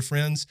some dear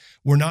friends.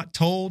 We're not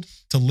told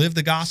to live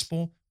the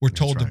gospel. We're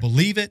told to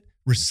believe it,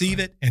 receive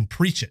it, and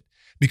preach it,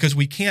 because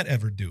we can't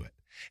ever do it.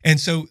 And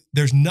so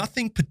there's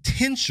nothing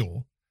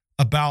potential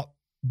about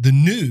the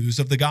news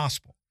of the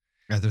gospel.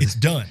 It's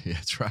done.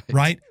 That's right.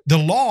 Right? The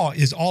law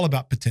is all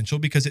about potential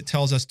because it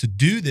tells us to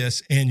do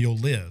this and you'll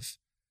live.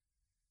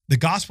 The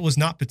gospel is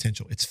not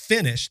potential. It's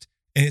finished,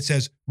 and it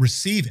says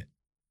receive it,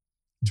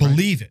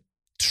 believe it,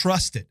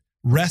 trust it,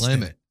 rest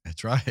in it.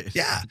 That's right.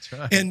 Yeah. That's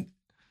right.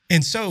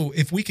 And so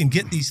if we can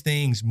get these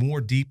things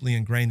more deeply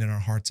ingrained in our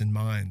hearts and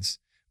minds,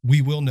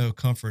 we will know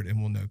comfort and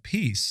we'll know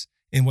peace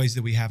in ways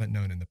that we haven't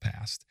known in the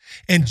past.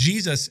 And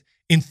Jesus,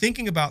 in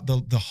thinking about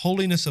the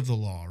holiness of the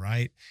law,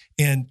 right?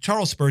 And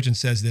Charles Spurgeon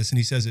says this, and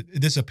he says it,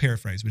 this is a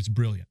paraphrase, but it's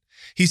brilliant.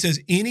 He says,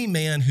 any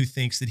man who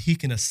thinks that he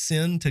can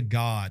ascend to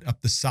God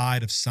up the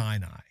side of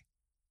Sinai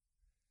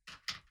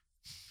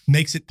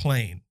makes it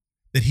plain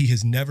that he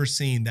has never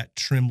seen that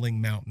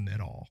trembling mountain at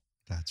all.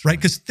 That's right.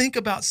 Because think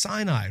about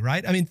Sinai,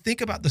 right? I mean,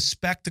 think about the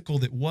spectacle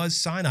that was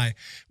Sinai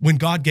when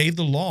God gave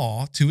the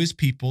law to his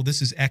people.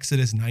 This is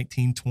Exodus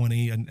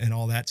 19:20 and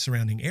all that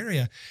surrounding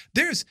area.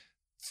 There's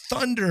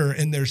thunder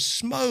and there's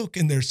smoke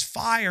and there's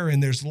fire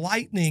and there's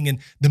lightning and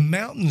the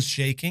mountain's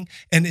shaking.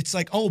 And it's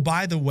like, oh,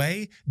 by the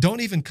way,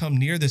 don't even come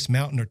near this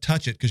mountain or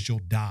touch it because you'll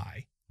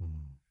die.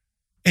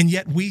 And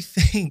yet we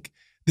think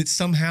that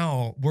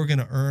somehow we're going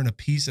to earn a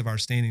piece of our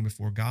standing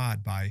before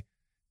God by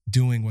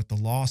doing what the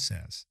law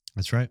says.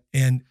 That's right.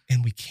 And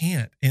we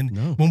can't.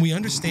 And when we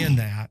understand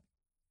that,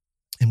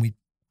 and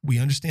we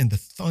understand the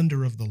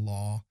thunder of the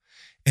law,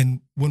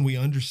 and when we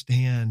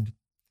understand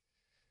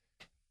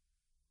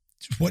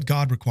what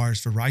God requires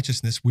for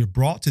righteousness, we're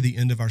brought to the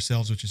end of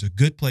ourselves, which is a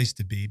good place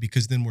to be,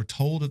 because then we're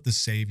told of the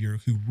Savior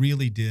who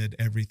really did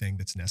everything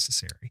that's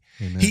necessary.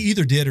 Amen. He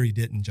either did or he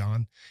didn't,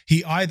 John.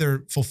 He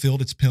either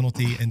fulfilled its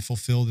penalty and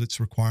fulfilled its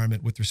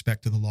requirement with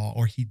respect to the law,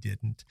 or he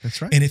didn't. That's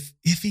right. And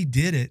if he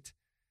did it,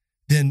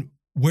 then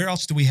where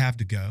else do we have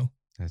to go?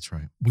 That's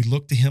right. We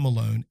look to him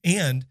alone,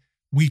 and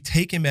we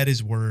take him at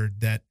his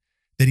word that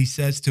he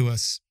says to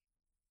us,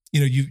 you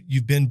know,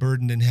 you've been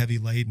burdened and heavy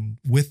laden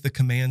with the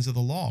commands of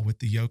the law, with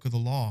the yoke of the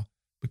law,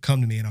 but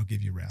come to me and I'll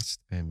give you rest.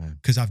 Amen.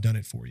 Because I've done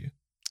it for you.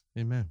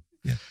 Amen.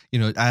 Yeah. You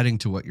know, adding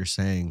to what you're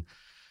saying,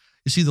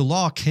 you see, the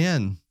law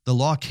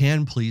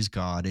can please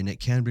God, and it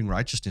can bring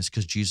righteousness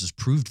because Jesus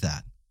proved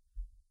that.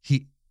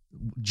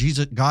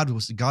 God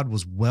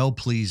was well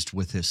pleased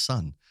with his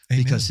son.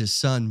 Amen. Because his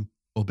son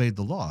obeyed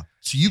the law.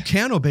 So you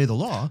can obey the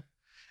law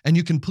and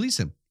you can please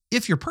him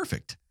if you're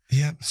perfect.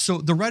 Yeah. So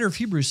the writer of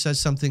Hebrews says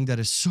something that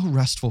is so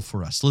restful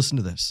for us. Listen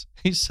to this.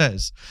 He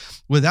says,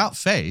 without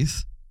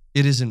faith,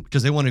 it isn't,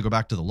 because they want to go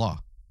back to the law,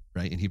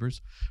 right, in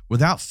Hebrews.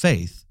 Without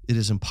faith, it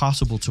is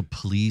impossible to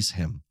please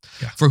him.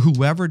 Yeah. For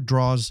whoever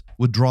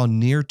would draw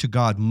near to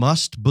God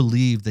must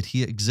believe that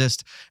he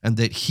exists and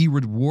that he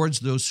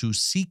rewards those who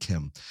seek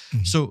him.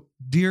 Mm-hmm. So,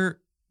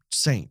 dear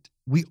saint,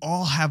 we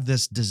all have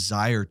this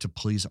desire to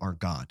please our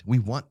God. We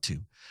want to.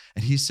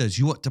 And he says,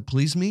 you want to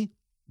please me?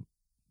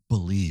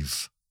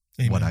 believe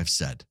Amen. what I've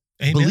said.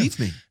 Amen. Believe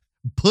me.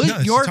 Put No,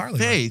 it's your entirely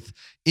faith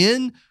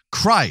in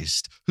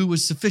Christ, who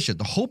is sufficient.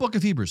 The whole book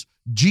of Hebrews,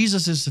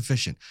 Jesus is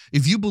sufficient.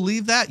 If you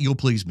believe that, you'll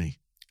please me.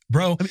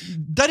 Bro, I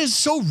mean, that is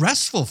so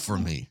restful for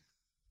me.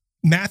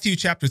 Matthew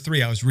chapter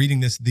 3, I was reading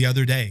this the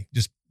other day,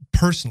 just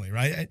personally,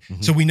 right?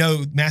 Mhm. So we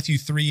know Matthew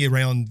 3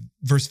 around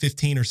verse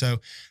 15 or so,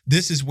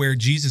 this is where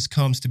Jesus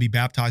comes to be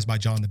baptized by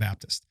John the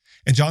Baptist.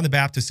 And John the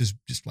Baptist is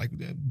just like,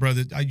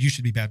 brother, you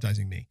should be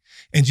baptizing me.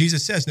 And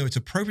Jesus says, no, it's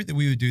appropriate that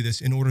we would do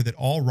this in order that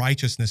all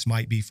righteousness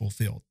might be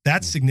fulfilled.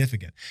 That's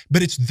significant.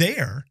 But it's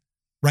there,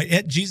 right,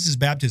 at Jesus'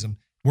 baptism,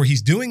 where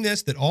he's doing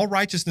this, that all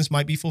righteousness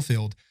might be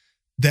fulfilled,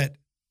 that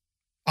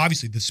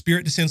obviously the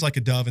Spirit descends like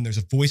a dove and there's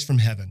a voice from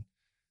heaven.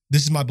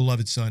 This is my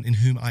beloved Son, in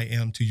whom I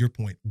am, to your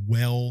point,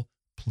 well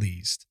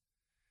pleased.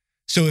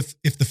 So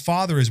if the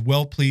Father is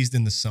well pleased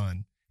in the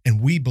Son, and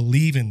we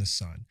believe in the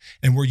Son,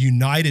 and we're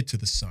united to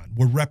the Son,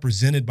 we're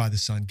represented by the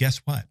Son, guess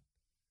what?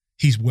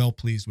 He's well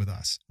pleased with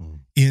us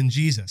in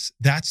Jesus.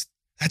 That's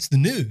the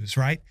news,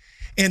 right?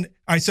 And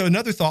all right, so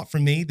another thought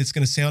from me that's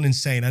going to sound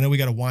insane. I know we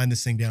got to wind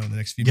this thing down in the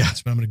next few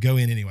minutes, but I'm going to go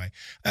in anyway.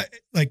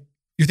 Like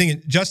you're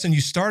thinking, Justin, you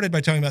started by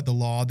talking about the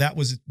law. That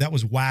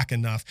was whack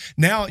enough.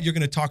 Now you're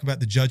going to talk about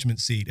the judgment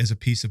seat as a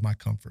piece of my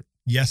comfort.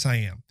 Yes, I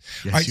am.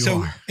 Yes, all right, you so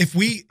are. if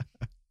we,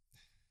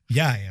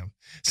 yeah, I am. Come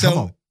So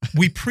on.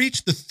 we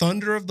preach the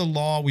thunder of the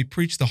law. We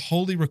preach the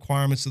holy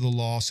requirements of the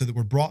law so that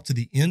we're brought to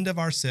the end of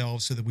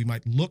ourselves so that we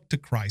might look to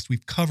Christ.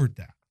 We've covered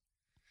that.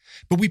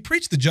 But we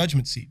preach the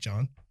judgment seat,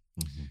 John.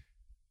 Mhm.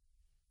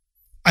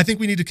 I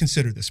think we need to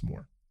consider this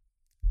more.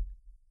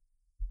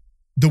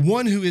 The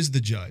one who is the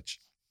judge,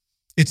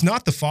 it's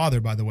not the Father,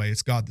 by the way,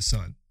 it's God the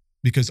Son,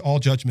 because all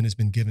judgment has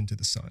been given to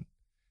the Son.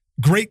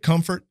 Great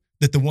comfort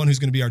that the one who's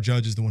going to be our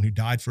judge is the one who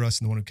died for us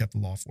and the one who kept the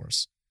law for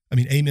us. I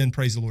mean, amen,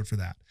 praise the Lord for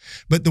that.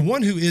 But the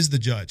one who is the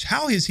judge,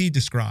 how is he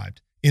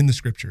described in the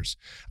scriptures?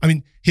 I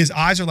mean, his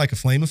eyes are like a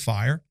flame of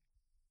fire.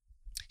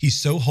 He's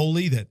so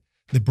holy that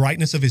the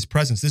brightness of his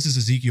presence, this is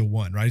Ezekiel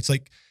 1, right? It's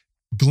like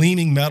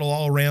gleaming metal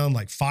all around,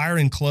 like fire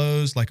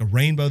enclosed, like a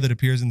rainbow that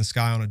appears in the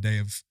sky on a day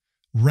of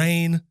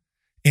rain.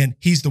 And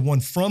he's the one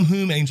from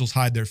whom angels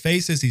hide their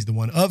faces. He's the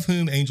one of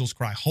whom angels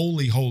cry,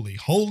 holy, holy,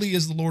 holy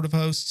is the Lord of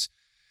hosts.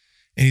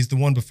 And he's the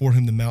one before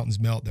whom the mountains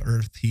melt, the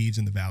earth heaves,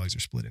 and the valleys are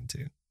split in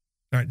two.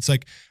 All right, it's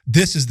like,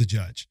 this is the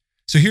judge.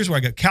 So here's where I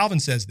go. Calvin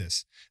says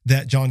this,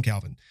 that John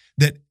Calvin,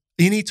 that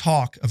any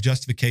talk of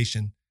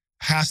justification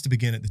has to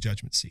begin at the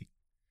judgment seat.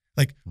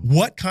 Like,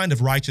 what kind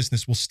of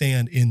righteousness will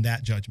stand in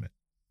that judgment?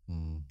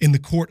 In the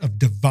court of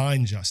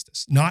divine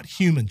justice, not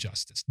human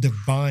justice,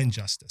 divine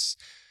justice.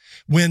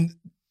 When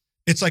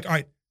it's like, all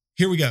right,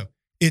 here we go.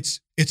 It's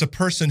a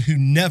person who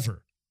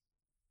never,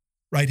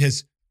 right,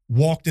 has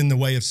walked in the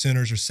way of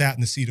sinners or sat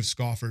in the seat of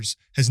scoffers,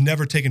 has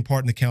never taken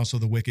part in the counsel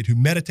of the wicked, who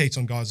meditates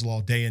on God's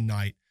law day and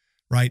night,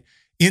 right?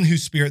 In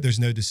whose spirit there's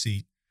no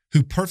deceit,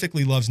 who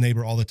perfectly loves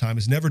neighbor all the time,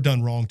 has never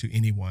done wrong to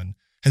anyone,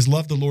 has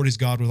loved the Lord his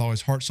God with all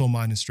his heart, soul,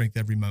 mind, and strength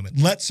every moment.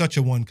 Let such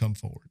a one come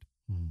forward.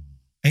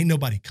 Ain't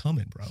nobody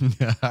coming, bro.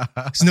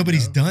 Because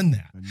nobody's done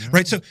that,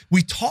 right? So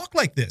we talk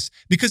like this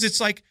because it's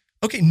like,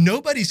 okay,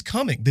 nobody's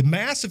coming. The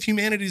mass of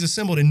humanity is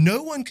assembled and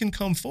no one can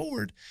come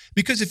forward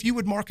because if you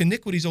would mark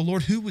iniquities, oh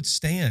Lord, who would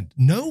stand?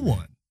 No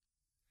one.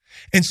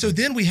 And so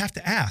then we have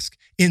to ask,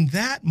 in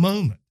that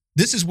moment,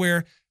 this is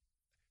where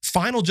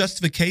final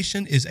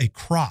justification is a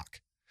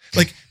crock.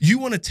 Like, you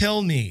want to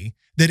tell me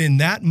that in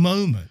that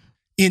moment,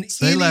 in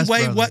Say any less,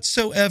 way brother.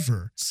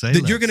 whatsoever, Say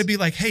that you're less. going to be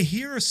like, hey,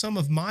 here are some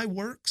of my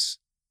works?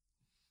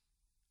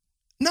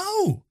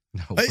 No.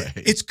 No way.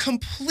 It's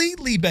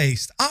completely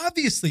based.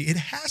 Obviously, it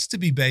has to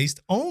be based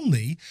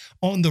only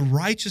on the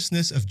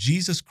righteousness of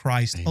Jesus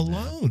Christ Amen.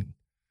 alone.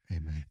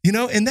 Amen. You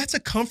know, and that's a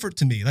comfort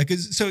to me. Like,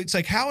 so it's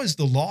like, how is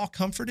the law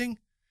comforting?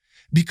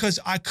 Because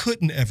I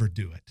couldn't ever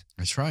do it.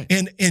 That's right.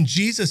 And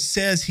Jesus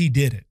says he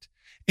did it.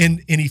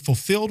 And he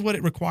fulfilled what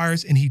it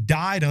requires and he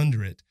died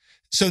under it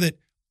so that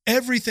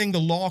everything the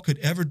law could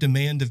ever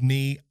demand of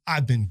me,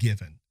 I've been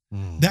given.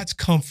 That's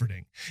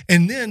comforting.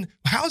 And then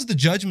how's the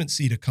judgment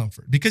seat a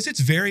comfort? Because it's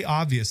very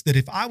obvious that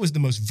if I was the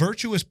most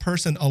virtuous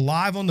person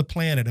alive on the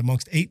planet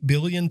amongst 8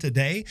 billion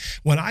today,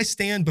 when I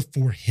stand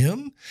before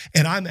him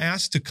and I'm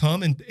asked to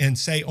come and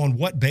say on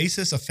what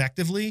basis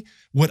effectively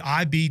would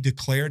I be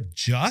declared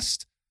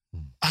just,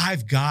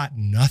 I've got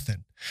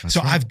nothing. That's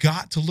so right. I've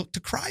got to look to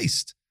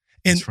Christ.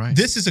 And That's right.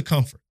 this is a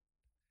comfort.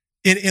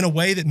 In a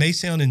way that may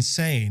sound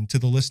insane to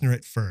the listener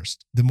at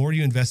first, the more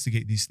you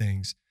investigate these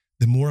things,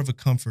 the more of a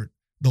comfort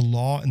the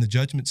law and the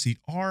judgment seat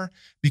are,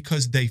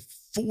 because they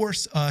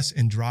force us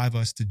and drive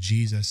us to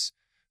Jesus,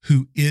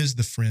 who is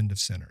the friend of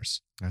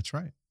sinners. That's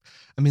right.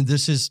 I mean,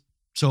 this is,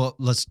 so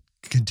let's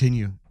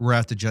continue. We're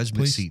at the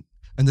judgment Please. seat.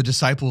 And the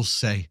disciples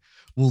say,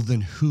 well,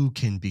 then who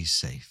can be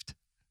saved?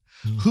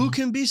 Who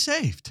can be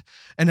saved?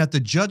 And at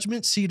the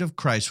judgment seat of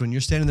Christ, when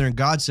you're standing there and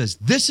God says,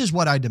 this is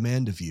what I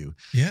demand of you.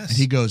 Yes. And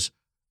he goes,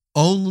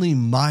 only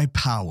my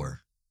power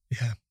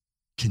Yeah.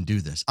 can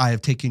do this. I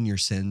have taken your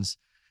sins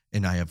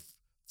and I have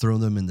thrown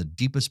them in the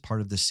deepest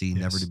part of the sea, Yes.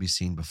 never to be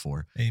seen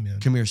before. Amen.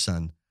 Come here,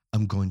 son.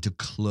 I'm going to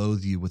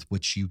clothe you with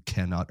which you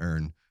cannot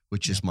earn,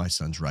 which is my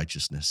son's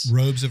righteousness.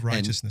 Robes of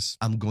righteousness.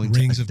 And I'm going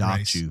Rings to of adopt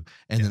grace. you.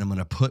 And then I'm going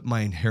to put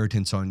my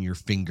inheritance on your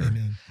finger.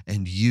 Amen.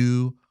 And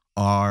you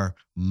are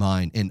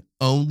mine. And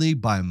only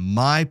by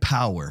my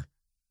power,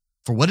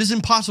 for what is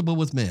impossible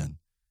with man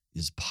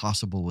is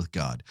possible with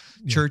God.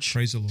 Yeah, Church,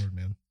 praise the Lord,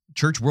 man.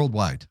 church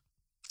worldwide,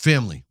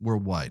 family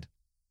worldwide,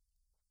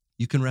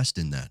 you can rest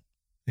in that.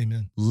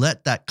 Amen.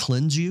 Let that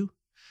cleanse you,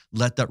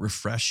 let that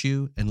refresh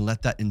you, and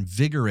let that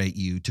invigorate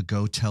you to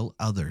go tell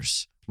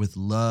others with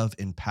love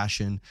and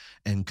passion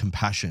and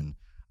compassion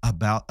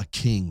about a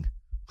king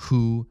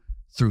who,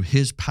 through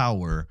his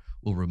power,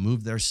 will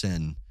remove their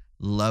sin,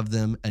 love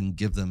them, and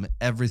give them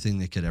everything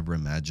they could ever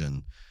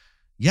imagine.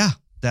 Yeah,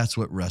 that's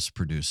what rest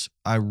produce.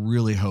 I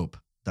really hope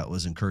that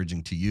was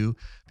encouraging to you,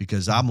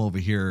 because I'm over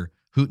here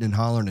hooting and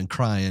hollering and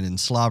crying and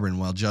slobbering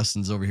while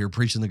Justin's over here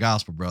preaching the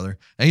gospel, brother.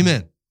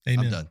 Amen.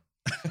 Amen. I'm done.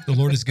 The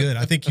Lord is good.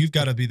 I think you've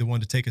got to be the one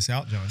to take us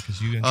out, John,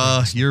 because you.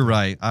 You're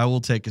right. I will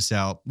take us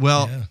out.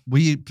 Well, Yeah.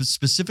 we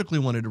specifically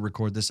wanted to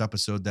record this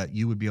episode that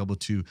you would be able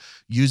to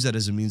use that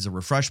as a means of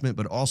refreshment,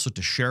 but also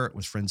to share it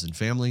with friends and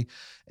family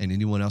and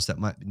anyone else that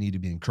might need to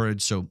be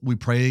encouraged. So we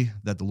pray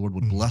that the Lord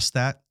would bless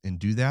that and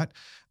do that.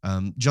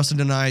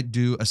 Justin and I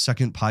do a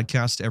second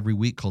podcast every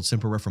week called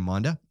Semper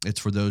Reformanda. It's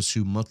for those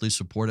who monthly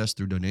support us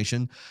through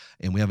donation.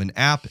 And we have an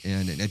app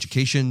and an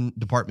education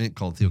department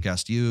called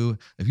Theocast U.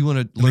 If you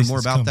want to learn more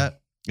about that,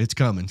 it's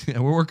coming.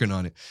 We're working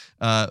on it.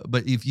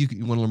 But if you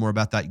want to learn more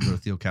about that, you can go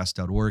to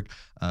theocast.org.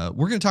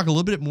 We're going to talk a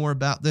little bit more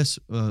about this,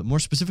 more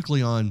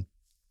specifically on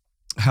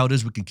how it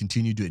is we can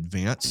continue to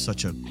advance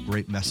such a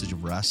great message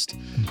of rest.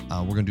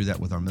 We're going to do that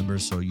with our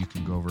members, so you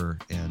can go over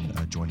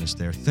and join us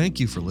there. Thank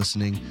you for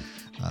listening.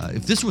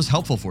 If this was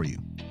helpful for you,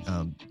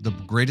 the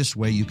greatest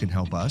way you can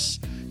help us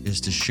is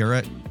to share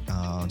it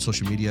on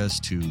social medias,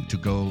 to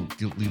go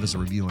leave us a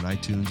review on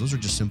iTunes. Those are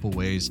just simple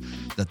ways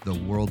that the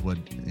world would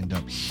end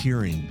up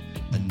hearing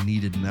a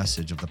needed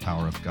message of the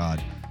power of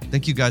God.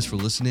 Thank you guys for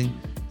listening,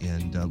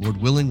 and Lord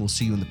willing, we'll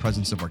see you in the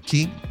presence of our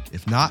King.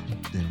 If not,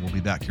 then we'll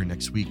be back here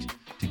next week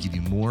to give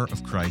you more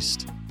of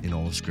Christ in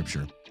all of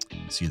Scripture.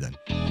 See you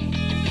then.